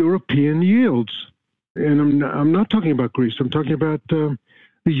European yields. And I'm not talking about Greece. I'm talking about the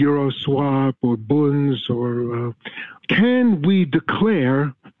euro swap or bunds, or can we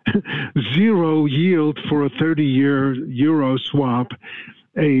declare zero yield for a 30-year euro swap,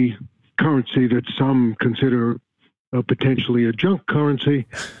 a currency that some consider potentially a junk currency?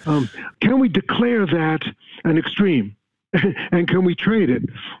 Can we declare that an extreme? And can we trade it?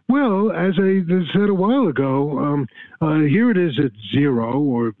 Well, as I said a while ago, here it is at 0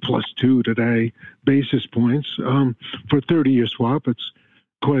 or +2 today basis points for a 30-year swap. It's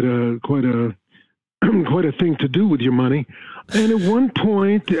quite a thing to do with your money. And at one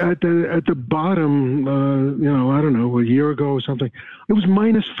point, at the bottom, I don't know, a year ago or something, it was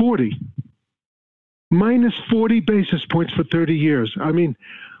 -40. -40 basis points for 30 years. I mean,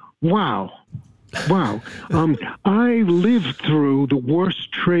 wow. I lived through the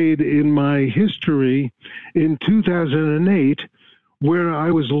worst trade in my history in 2008, where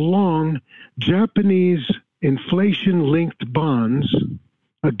I was long Japanese inflation-linked bonds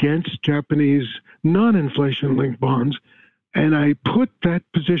against Japanese non-inflation-linked bonds, and I put that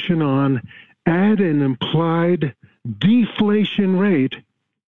position on at an implied deflation rate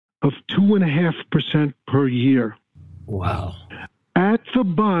of 2.5% per year. Wow. At the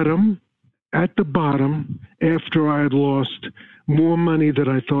bottom, after I had lost more money than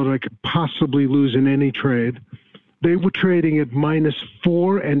I thought I could possibly lose in any trade, they were trading at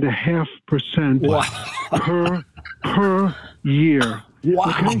 -4.5% per year. Wow.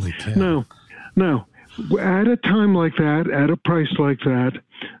 Okay? Now, at a time like that, at a price like that,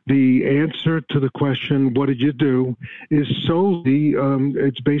 the answer to the question, what did you do, is solely,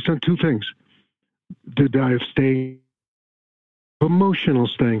 it's based on two things. Did I have emotional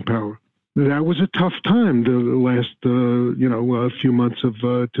staying power? That was a tough time, the last, few months of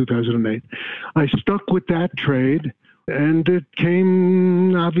 2008. I stuck with that trade, and it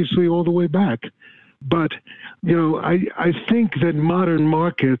came obviously all the way back. But, I think that modern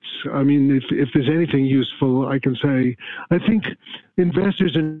markets, I mean, if there's anything useful, I can say, I think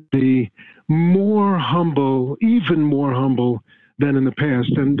investors are more humble, even more humble than in the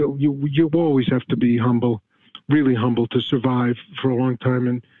past. And you always have to be humble, really humble, to survive for a long time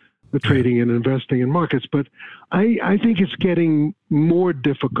in the trading and investing in markets. But I think it's getting more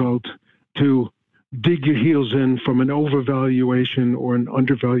difficult to dig your heels in from an overvaluation or an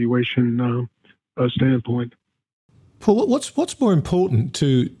undervaluation standpoint. Paul, what's more important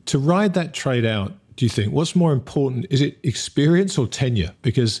to ride that trade out? Do you think? What's more important? Is it experience or tenure?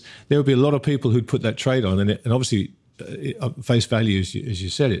 Because there would be a lot of people who'd put that trade on, and obviously, face value, as you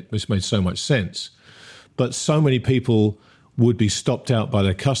said, it made so much sense. But so many people would be stopped out by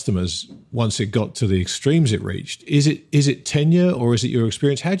their customers once it got to the extremes it reached. Is it tenure or is it your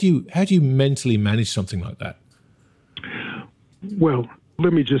experience? How do you mentally manage something like that? Well,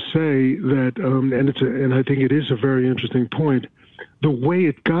 let me just say that, and I think it is a very interesting point. The way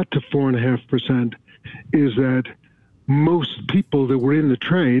it got to 4.5% is that most people that were in the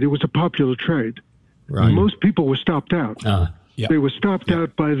trade, it was a popular trade. Right. Most people were stopped out. Yep. They were stopped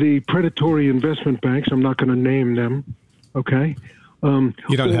out by the predatory investment banks. I'm not going to name them. Okay.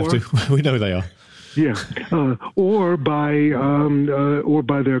 You don't have to. We know they are. Yeah. Or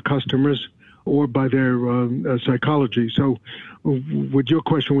by their customers, or by their psychology. So, what your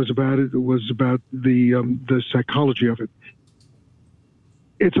question was about, it was about the psychology of it.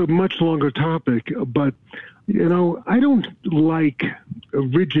 It's a much longer topic, but I don't like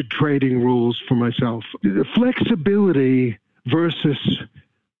rigid trading rules for myself. Flexibility versus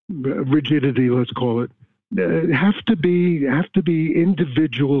rigidity, let's call it, have to be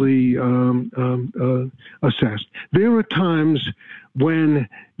individually assessed. There are times when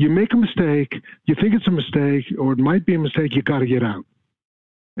you make a mistake, you think it's a mistake, or it might be a mistake, you got to get out.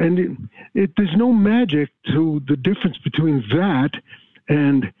 And there's no magic to the difference between that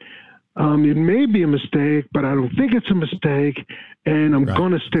and it may be a mistake, but I don't think it's a mistake, and I'm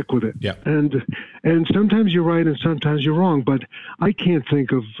going to stick with it. Yeah. And sometimes you're right and sometimes you're wrong, but I can't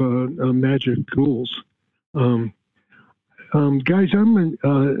think of magic rules. Guys, I'm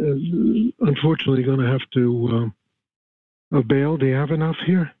unfortunately going to have to bail. Do you have enough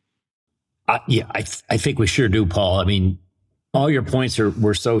here? Yeah, I think we sure do, Paul. I mean, all your points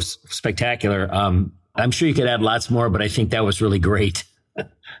were so spectacular. I'm sure you could add lots more, but I think that was really great.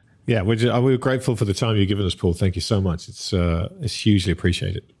 Yeah, we're grateful for the time you've given us, Paul. Thank you so much. It's hugely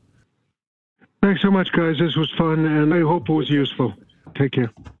appreciated. Thanks so much, guys. This was fun, and I hope it was useful. Take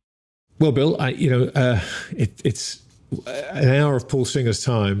care. Well, Bill, it's an hour of Paul Singer's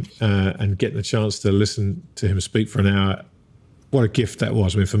time, and getting a chance to listen to him speak for an hour. What a gift that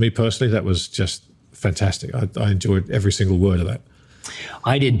was. I mean, for me personally, that was just fantastic. I enjoyed every single word of that.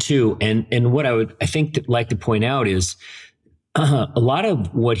 I did too. And what I think like to point out is a lot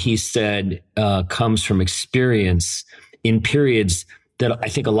of what he said comes from experience in periods that I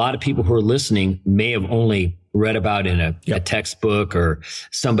think a lot of people who are listening may have only read about in a textbook, or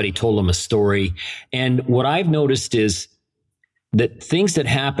somebody told them a story. And what I've noticed is that things that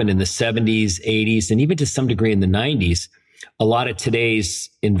happened in the 70s, 80s, and even to some degree in the 90s, a lot of today's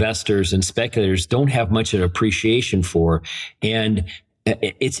investors and speculators don't have much of an appreciation for. And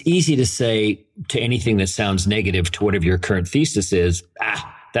it's easy to say to anything that sounds negative to whatever your current thesis is, that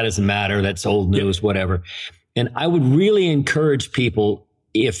doesn't matter, that's old news, whatever. And I would really encourage people,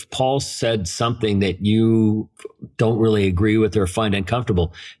 if Paul said something that you don't really agree with or find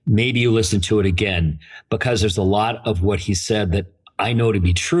uncomfortable, maybe you listen to it again, because there's a lot of what he said that I know to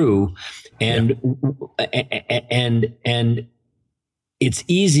be true. And it's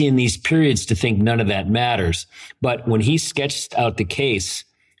easy in these periods to think none of that matters. But when he sketched out the case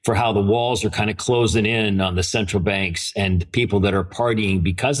for how the walls are kind of closing in on the central banks and people that are partying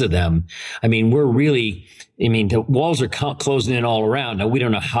because of them, I mean, the walls are closing in all around. Now, we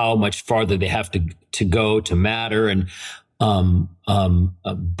don't know how much farther they have to go to matter. And,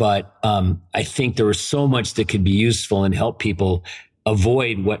 but I think there was so much that could be useful and help people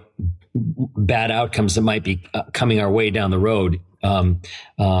avoid what bad outcomes that might be coming our way down the road.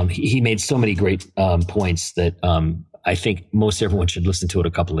 He made so many great points that I think most everyone should listen to it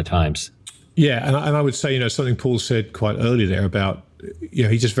a couple of times. Yeah, and I would say, something Paul said quite early there about,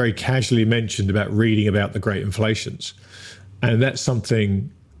 he just very casually mentioned about reading about the great inflations. And that's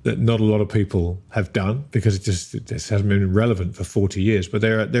something that not a lot of people have done, because it just hasn't been relevant for 40 years. But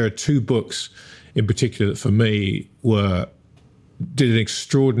there are two books in particular that for me did an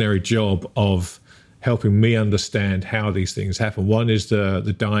extraordinary job of helping me understand how these things happen. One is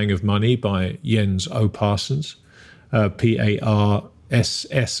The Dying of Money by Jens O. Parsons, Parson,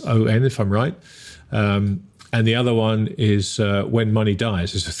 if I'm right. And the other one is When Money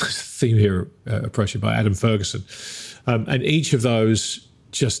Dies. There's a theme here approached by Adam Ferguson. And each of those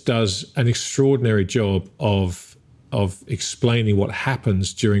just does an extraordinary job of explaining what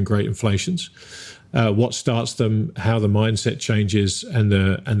happens during great inflations, what starts them, how the mindset changes, and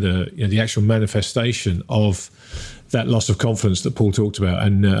the actual manifestation of that loss of confidence that Paul talked about.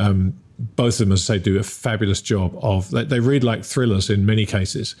 And both of them, as I say, do a fabulous job of. They read like thrillers in many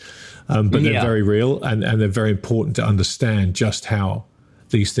cases, but they're very real, and they're very important to understand just how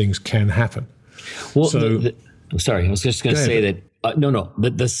these things can happen. Well, sorry, I was just going to say that.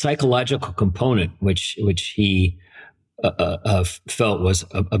 The psychological component, which he felt was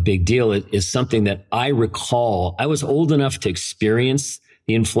a big deal, is something that I recall. I was old enough to experience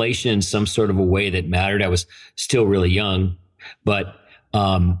the inflation in some sort of a way that mattered. I was still really young, but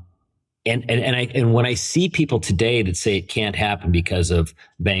and when I see people today that say it can't happen because of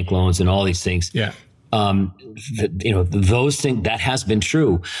bank loans and all these things, those things, that has been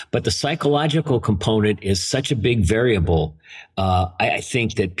true, but the psychological component is such a big variable. I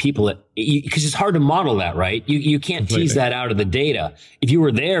think that people, because it's hard to model that, right? You can't tease that out of the data. If you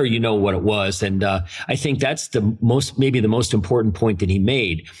were there, you know what it was. And I think that's maybe the most important point that he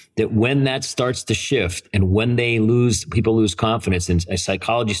made, that when that starts to shift and when people lose confidence and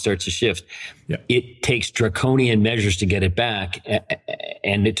psychology starts to shift, it takes draconian measures to get it back.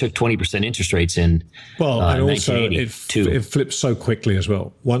 And it took 20% interest rates in and also it flips so quickly as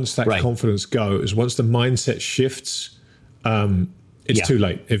well. Once that confidence goes, once the mindset shifts, it's too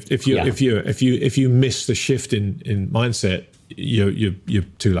late. If you miss the shift in mindset, you're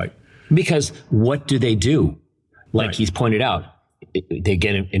too late. Because what do? Like he's pointed out, they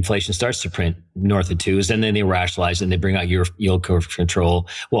get inflation starts to print north of 2s, and then they rationalize and they bring out your yield curve control.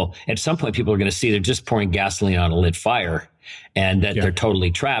 Well, at some point, people are going to see they're just pouring gasoline on a lit fire, and that they're totally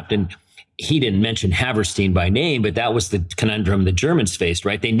trapped. And he didn't mention Haverstein by name, but that was the conundrum the Germans faced,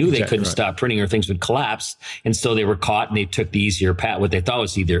 right? They knew they couldn't stop printing or things would collapse. And so they were caught and they took the easier path, what they thought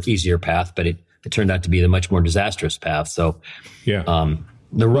was the easier path, but it turned out to be the much more disastrous path. So the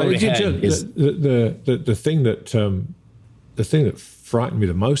road ahead is the thing that frightened me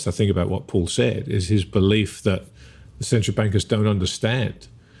the most, I think, about what Paul said is his belief that the central bankers don't understand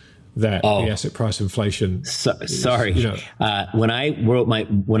that the asset price inflation. When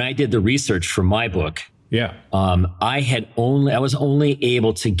I did the research for my book, Yeah. I was only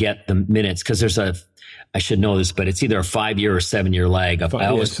able to get the minutes because I should know this, but it's either a 5-year or 7-year lag. I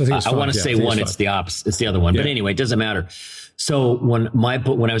want to say one, it's the opposite. It's the other one. Yeah. But anyway, it doesn't matter. So when I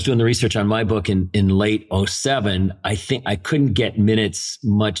was doing the research on my book in late 2007, I think I couldn't get minutes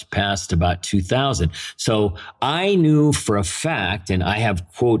much past about 2000. So I knew for a fact, and I have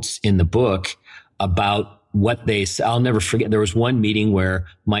quotes in the book about what they said. I'll never forget. There was one meeting where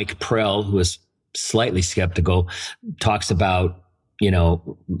Mike Prell, who was slightly skeptical, talks about,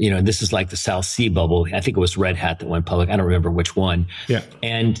 this is like the South Sea bubble. I think it was Red Hat that went public. I don't remember which one. Yeah.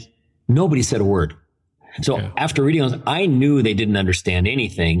 And nobody said a word. So after reading those, I knew they didn't understand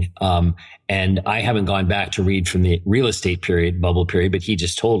anything. And I haven't gone back to read from the real estate bubble period, but he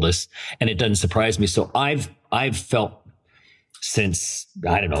just told us, and it doesn't surprise me. So I've felt since,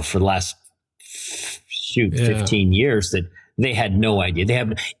 I don't know, for the last 15 years that they had no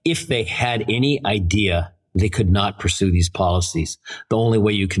idea. If they had any idea, they could not pursue these policies. The only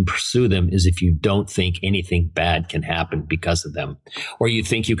way you can pursue them is if you don't think anything bad can happen because of them, or you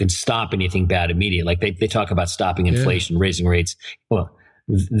think you can stop anything bad immediately. Like they talk about stopping inflation, raising rates. Well,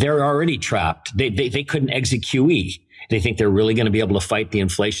 they're already trapped. They couldn't exit QE. They think they're really going to be able to fight the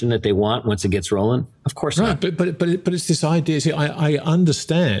inflation that they want once it gets rolling? Of course not. But it's this idea. See, I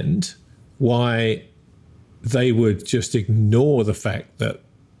understand why they would just ignore the fact that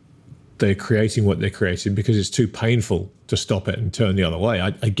they're creating what they're creating because it's too painful to stop it and turn the other way.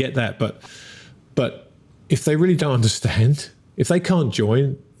 I get that, but if they really don't understand, if they can't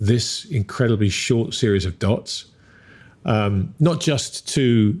join this incredibly short series of dots, not just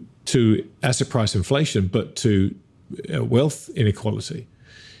to asset price inflation, but to wealth inequality,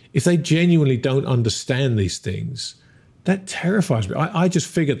 if they genuinely don't understand these things, that terrifies me. I just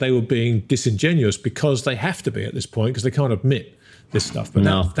figured they were being disingenuous because they have to be at this point because they can't admit this stuff. But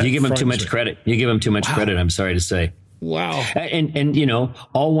no, you give them too much credit. You give them too much credit, I'm sorry to say. Wow. And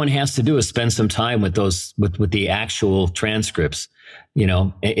all one has to do is spend some time with those, with the actual transcripts.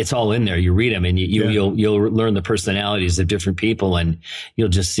 It's all in there. You read them and you'll learn the personalities of different people and you'll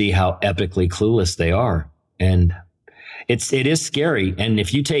just see how epically clueless they are. And it is scary. And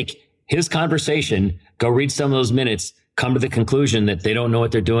if you take his conversation, go read some of those minutes, come to the conclusion that they don't know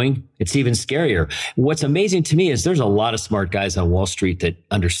what they're doing, it's even scarier. What's amazing to me is there's a lot of smart guys on Wall Street that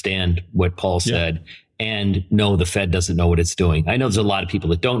understand what Paul said and know the Fed doesn't know what it's doing. I know there's a lot of people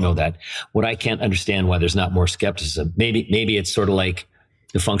that don't know that. What I can't understand why there's not more skepticism. Maybe it's sort of like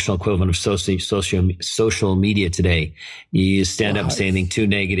the functional equivalent of social media today. You stand up and say anything too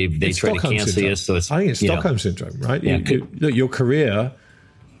negative, they try to cancel you. So I think it's Stockholm syndrome, right? Yeah. Your career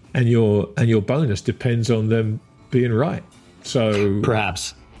and your bonus depends on them being right. So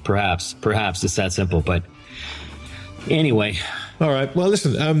perhaps it's that simple. But anyway, all right. Well,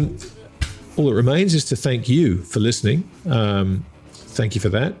 listen. All that remains is to thank you for listening. Thank you for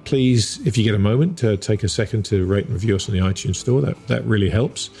that. Please, if you get a moment, take a second to rate and review us on the iTunes store. That really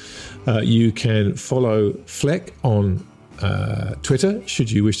helps. You can follow Fleck on Twitter,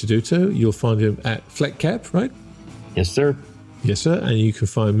 should you wish to do so. You'll find him at FleckCap, right? Yes, sir. Yes, sir. And you can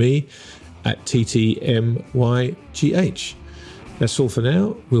find me at TTMYGH. That's all for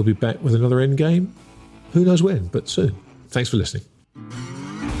now. We'll be back with another Endgame. Who knows when, but soon. Thanks for listening.